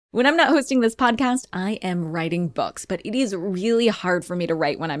When I'm not hosting this podcast, I am writing books, but it is really hard for me to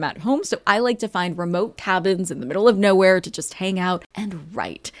write when I'm at home, so I like to find remote cabins in the middle of nowhere to just hang out and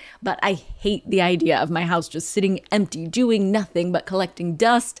write. But I hate the idea of my house just sitting empty, doing nothing but collecting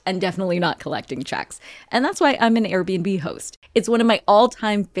dust and definitely not collecting checks. And that's why I'm an Airbnb host. It's one of my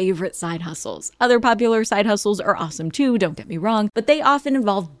all-time favorite side hustles. Other popular side hustles are awesome too, don't get me wrong, but they often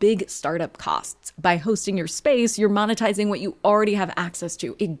involve big startup costs. By hosting your space, you're monetizing what you already have access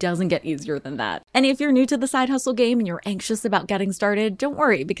to. It doesn't get easier than that. And if you're new to the side hustle game and you're anxious about getting started, don't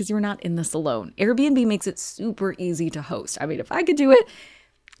worry, because you're not in this alone. Airbnb makes it super easy to host. I mean, if I could do it,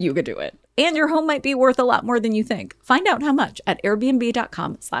 you could do it. And your home might be worth a lot more than you think. Find out how much at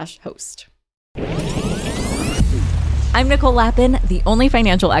airbnb.com/host. I'm Nicole Lappin, the only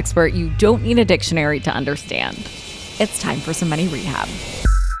financial expert you don't need a dictionary to understand. It's time for some money rehab.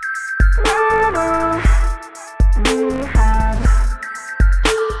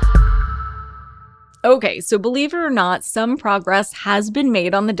 Okay, so believe it or not, some progress has been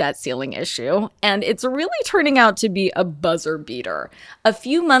made on the debt ceiling issue, and it's really turning out to be a buzzer beater. A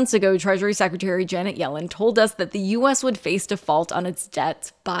few months ago, Treasury Secretary Janet Yellen told us that the U.S. would face default on its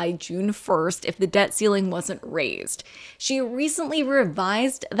debts by June 1st if the debt ceiling wasn't raised. She recently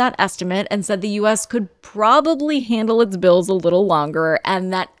revised that estimate and said the U.S. could probably handle its bills a little longer,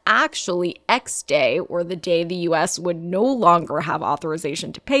 and that actually X day, or the day the U.S. would no longer have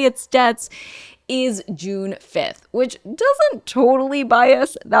authorization to pay its debts, is June 5th, which doesn't totally buy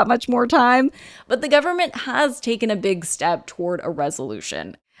us that much more time, but the government has taken a big step toward a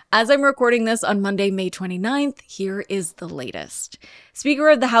resolution. As I'm recording this on Monday, May 29th, here is the latest. Speaker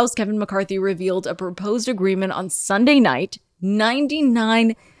of the House Kevin McCarthy revealed a proposed agreement on Sunday night,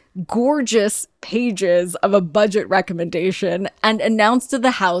 99 gorgeous pages of a budget recommendation, and announced to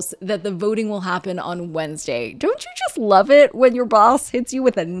the House that the voting will happen on Wednesday. Don't you just love it when your boss hits you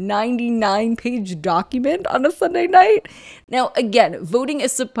with a 99-page document on a Sunday night? Now, again, voting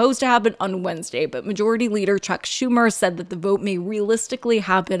is supposed to happen on Wednesday, but Majority Leader Chuck Schumer said that the vote may realistically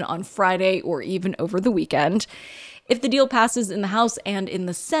happen on Friday or even over the weekend. If the deal passes in the House and in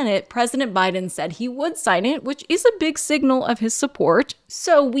the Senate, President Biden said he would sign it, which is a big signal of his support.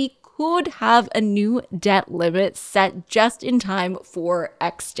 So we could have a new debt limit set just in time for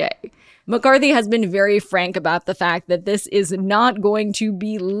X Day. McCarthy has been very frank about the fact that this is not going to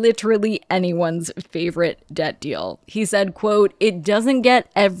be literally anyone's favorite debt deal. He said, quote, "It doesn't get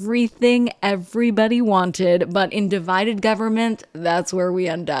everything everybody wanted, but in divided government, that's where we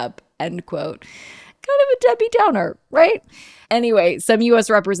end up," end quote. Kind of a Debbie Downer, right? Anyway, some U.S.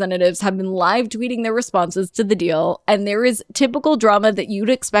 representatives have been live tweeting their responses to the deal, and there is typical drama that you'd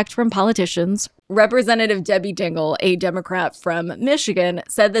expect from politicians. Representative Debbie Dingell, a Democrat from Michigan,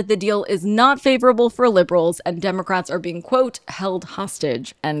 said that the deal is not favorable for liberals and Democrats are being, quote, held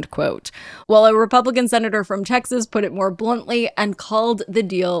hostage, end quote. While a Republican senator from Texas put it more bluntly and called the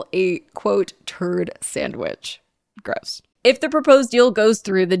deal a, quote, turd sandwich. Gross. If the proposed deal goes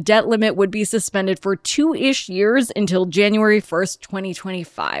through, the debt limit would be suspended for 2-ish years until January 1st,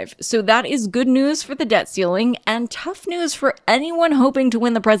 2025. So that is good news for the debt ceiling and tough news for anyone hoping to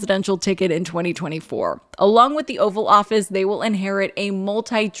win the presidential ticket in 2024. Along with the Oval Office, they will inherit a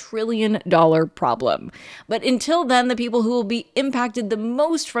multi-trillion-dollar problem. But until then, the people who will be impacted the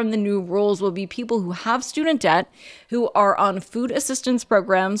most from the new rules will be people who have student debt, who are on food assistance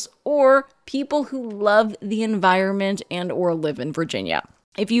programs, or people who love the environment and or live in Virginia.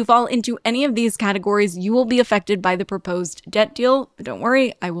 If you fall into any of these categories, you will be affected by the proposed debt deal, but don't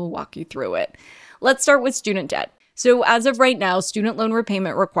worry, I will walk you through it. Let's start with student debt. So as of right now, student loan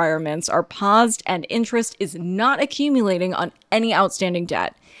repayment requirements are paused and interest is not accumulating on any outstanding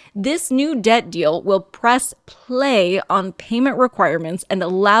debt. This new debt deal will press play on payment requirements and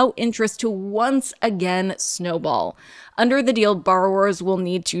allow interest to once again snowball. Under the deal, borrowers will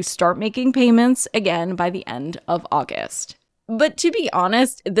need to start making payments again by the end of August. But to be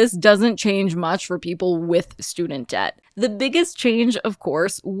honest, this doesn't change much for people with student debt. The biggest change, of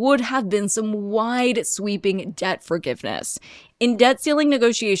course, would have been some wide-sweeping debt forgiveness. In debt ceiling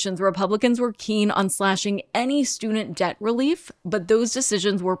negotiations, Republicans were keen on slashing any student debt relief, but those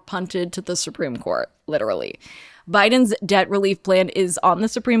decisions were punted to the Supreme Court, literally. Biden's debt relief plan is on the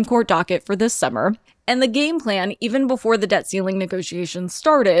Supreme Court docket for this summer. And the game plan, even before the debt ceiling negotiations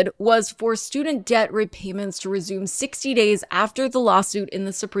started, was for student debt repayments to resume 60 days after the lawsuit in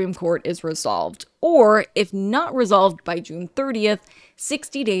the Supreme Court is resolved. or if not resolved by June 30th,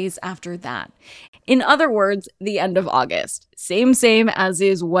 60 days after that. In other words, the end of August. Same as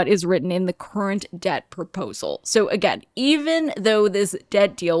is what is written in the current debt proposal. So again, even though this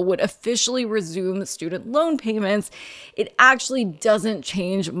debt deal would officially resume student loan payments, it actually doesn't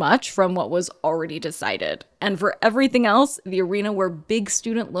change much from what was already decided. And for everything else, the arena where big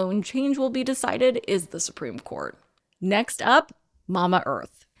student loan change will be decided is the Supreme Court. Next up, Mama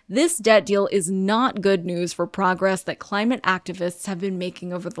Earth. This debt deal is not good news for progress that climate activists have been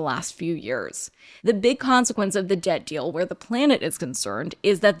making over the last few years. The big consequence of the debt deal, where the planet is concerned,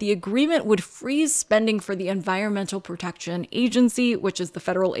 is that the agreement would freeze spending for the Environmental Protection Agency, which is the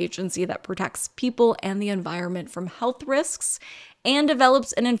federal agency that protects people and the environment from health risks, and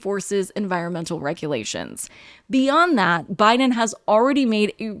develops and enforces environmental regulations. Beyond that, Biden has already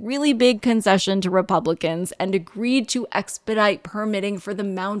made a really big concession to Republicans and agreed to expedite permitting for the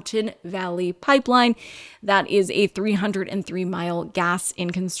Mountain Valley Pipeline. That is a 303-mile gas in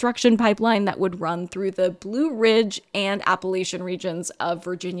construction pipeline that would run through the Blue Ridge and Appalachian regions of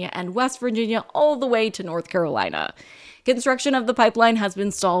Virginia and West Virginia all the way to North Carolina. Construction of the pipeline has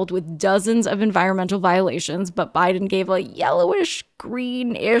been stalled with dozens of environmental violations, but Biden gave a yellowish,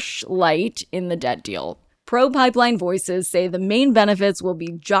 greenish light in the debt deal. Pro-pipeline voices say the main benefits will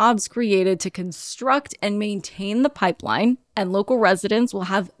be jobs created to construct and maintain the pipeline, and local residents will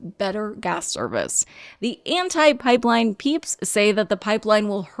have better gas service. The anti-pipeline peeps say that the pipeline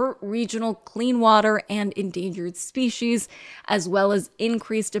will hurt regional clean water and endangered species, as well as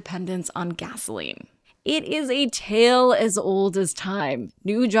increase dependence on gasoline. It is a tale as old as time,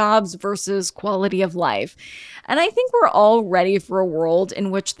 new jobs versus quality of life. And I think we're all ready for a world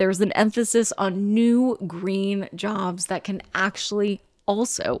in which there's an emphasis on new green jobs that can actually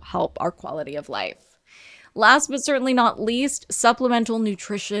also help our quality of life. Last but certainly not least, Supplemental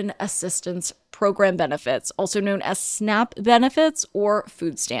Nutrition Assistance Program benefits, also known as SNAP benefits or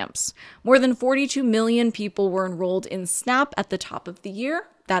food stamps. More than 42 million people were enrolled in SNAP at the top of the year.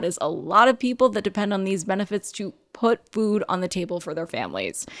 That is a lot of people that depend on these benefits to put food on the table for their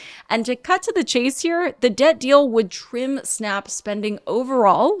families. And to cut to the chase here, the debt deal would trim SNAP spending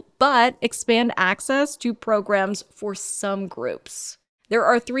overall, but expand access to programs for some groups. There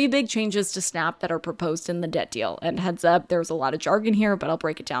are 3 big changes to SNAP that are proposed in the debt deal. And heads up, there's a lot of jargon here, but I'll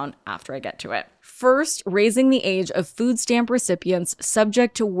break it down after I get to it. First, raising the age of food stamp recipients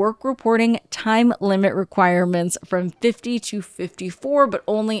subject to work reporting time limit requirements from 50 to 54, but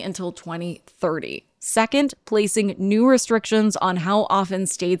only until 2030. Second, placing new restrictions on how often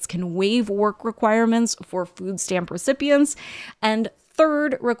states can waive work requirements for food stamp recipients. And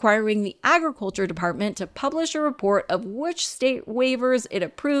third, requiring the Agriculture Department to publish a report of which state waivers it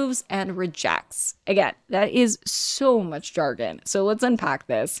approves and rejects. Again, that is so much jargon, so let's unpack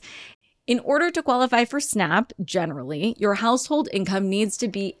this. In order to qualify for SNAP, generally, your household income needs to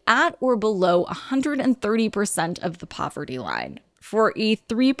be at or below 130% of the poverty line. For a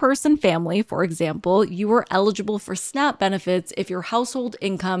 3-person family, for example, you are eligible for SNAP benefits if your household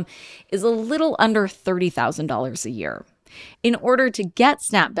income is a little under $30,000 a year. In order to get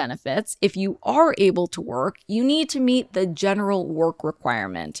SNAP benefits, if you are able to work, you need to meet the general work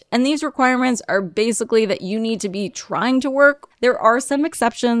requirement. And these requirements are basically that you need to be trying to work. There are some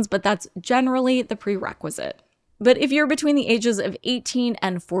exceptions, but that's generally the prerequisite. But if you're between the ages of 18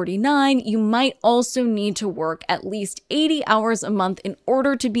 and 49, you might also need to work at least 80 hours a month in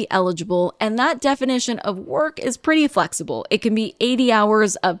order to be eligible, and that definition of work is pretty flexible. It can be 80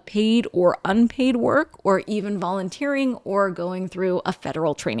 hours of paid or unpaid work, or even volunteering or going through a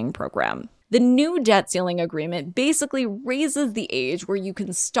federal training program. The new debt ceiling agreement basically raises the age where you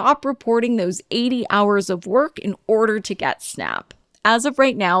can stop reporting those 80 hours of work in order to get SNAP. As of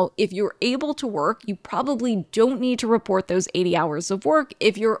right now, if you're able to work, you probably don't need to report those 80 hours of work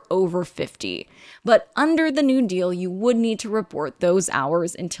if you're over 50. But under the new deal, you would need to report those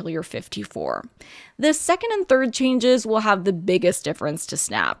hours until you're 54. The second and third changes will have the biggest difference to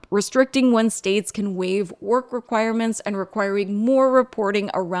SNAP, restricting when states can waive work requirements and requiring more reporting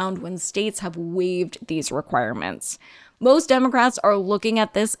around when states have waived these requirements. Most Democrats are looking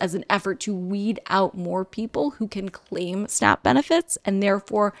at this as an effort to weed out more people who can claim SNAP benefits and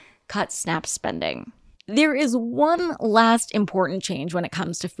therefore cut SNAP spending. There is one last important change when it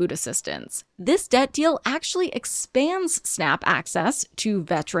comes to food assistance. This debt deal actually expands SNAP access to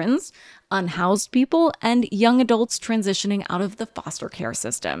veterans, unhoused people, and young adults transitioning out of the foster care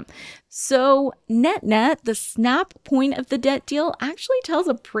system. So, net-net, the SNAP point of the debt deal actually tells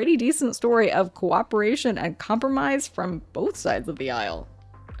a pretty decent story of cooperation and compromise from both sides of the aisle.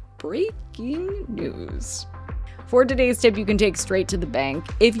 Breaking news. For today's tip, you can take straight to the bank.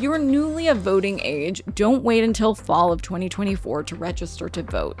 If you're newly of voting age, don't wait until fall of 2024 to register to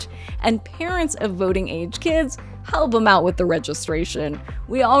vote. And parents of voting age kids, help them out with the registration.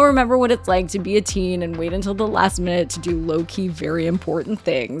 We all remember what it's like to be a teen and wait until the last minute to do low-key, very important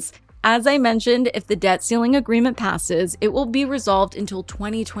things. As I mentioned, if the debt ceiling agreement passes, it will be resolved until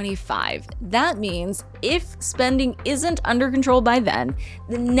 2025. That means if spending isn't under control by then,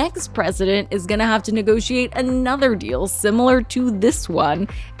 the next president is going to have to negotiate another deal similar to this one,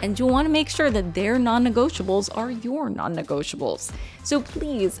 and you'll want to make sure that their non-negotiables are your non-negotiables. So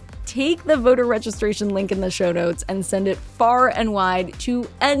please, take the voter registration link in the show notes and send it far and wide to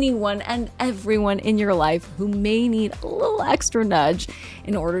anyone and everyone in your life who may need a little extra nudge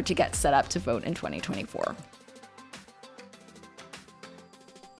in order to get set up to vote in 2024.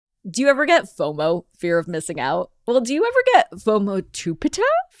 Do you ever get FOMO, fear of missing out? Well, do you ever get FOMO-tupita,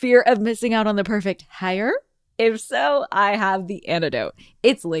 fear of missing out on the perfect hire? If so, I have the antidote.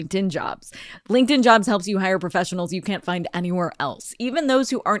 It's LinkedIn Jobs. LinkedIn Jobs helps you hire professionals you can't find anywhere else, even those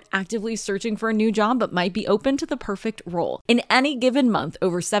who aren't actively searching for a new job but might be open to the perfect role. In any given month,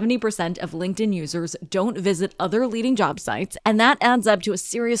 over 70% of LinkedIn users don't visit other leading job sites, and that adds up to a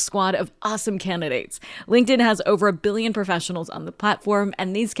serious squad of awesome candidates. LinkedIn has over 1 billion professionals on the platform,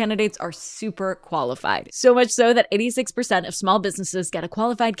 and these candidates are super qualified. So much so that 86% of small businesses get a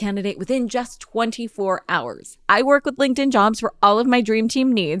qualified candidate within just 24 hours. I work with LinkedIn Jobs for all of my dream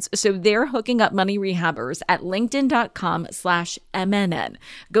team needs, so they're hooking up money rehabbers at linkedin.com/MNN.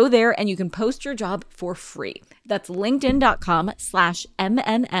 Go there and you can post your job for free. That's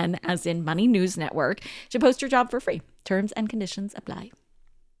linkedin.com/MNN, as in Money News Network, to post your job for free. Terms and conditions apply.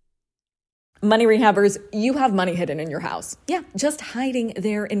 Money rehabbers, you have money hidden in your house. Yeah, just hiding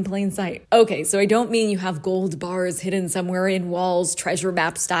there in plain sight. Okay, so I don't mean you have gold bars hidden somewhere in walls, treasure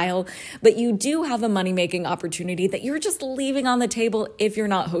map style, but you do have a money-making opportunity that you're just leaving on the table if you're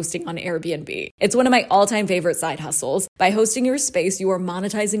not hosting on Airbnb. It's one of my all-time favorite side hustles. By hosting your space, you are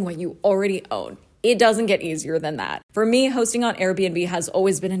monetizing what you already own. It doesn't get easier than that. For me, hosting on Airbnb has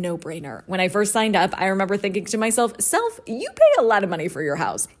always been a no-brainer. When I first signed up, I remember thinking to myself, "Self, you pay a lot of money for your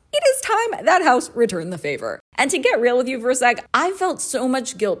house. It is time that house returned the favor." And to get real with you for a sec, I felt so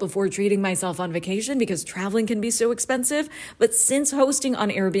much guilt before treating myself on vacation because traveling can be so expensive. But since hosting on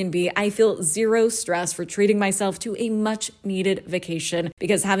Airbnb, I feel zero stress for treating myself to a much needed vacation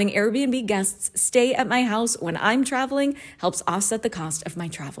because having Airbnb guests stay at my house when I'm traveling helps offset the cost of my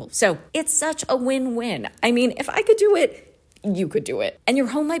travel. So it's such a win-win. I mean, if I could do it, you could do it. And your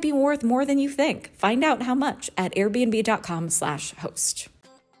home might be worth more than you think. Find out how much at airbnb.com/host.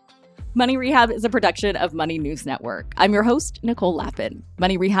 Money Rehab is a production of Money News Network. I'm your host, Nicole Lappin.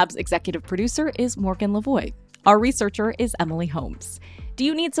 Money Rehab's executive producer is Morgan Lavoie. Our researcher is Emily Holmes. Do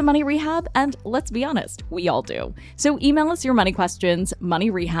you need some money rehab? And let's be honest, we all do. So email us your money questions,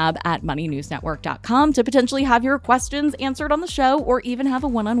 moneyrehab@moneynewsnetwork.com, to potentially have your questions answered on the show or even have a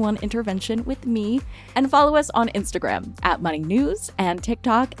one-on-one intervention with me. And follow us on Instagram @moneynews and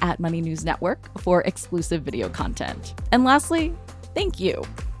TikTok @moneynewsnetwork for exclusive video content. And lastly, thank you.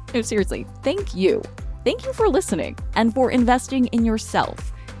 No, seriously, thank you. Thank you for listening and for investing in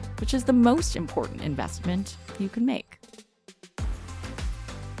yourself, which is the most important investment you can make.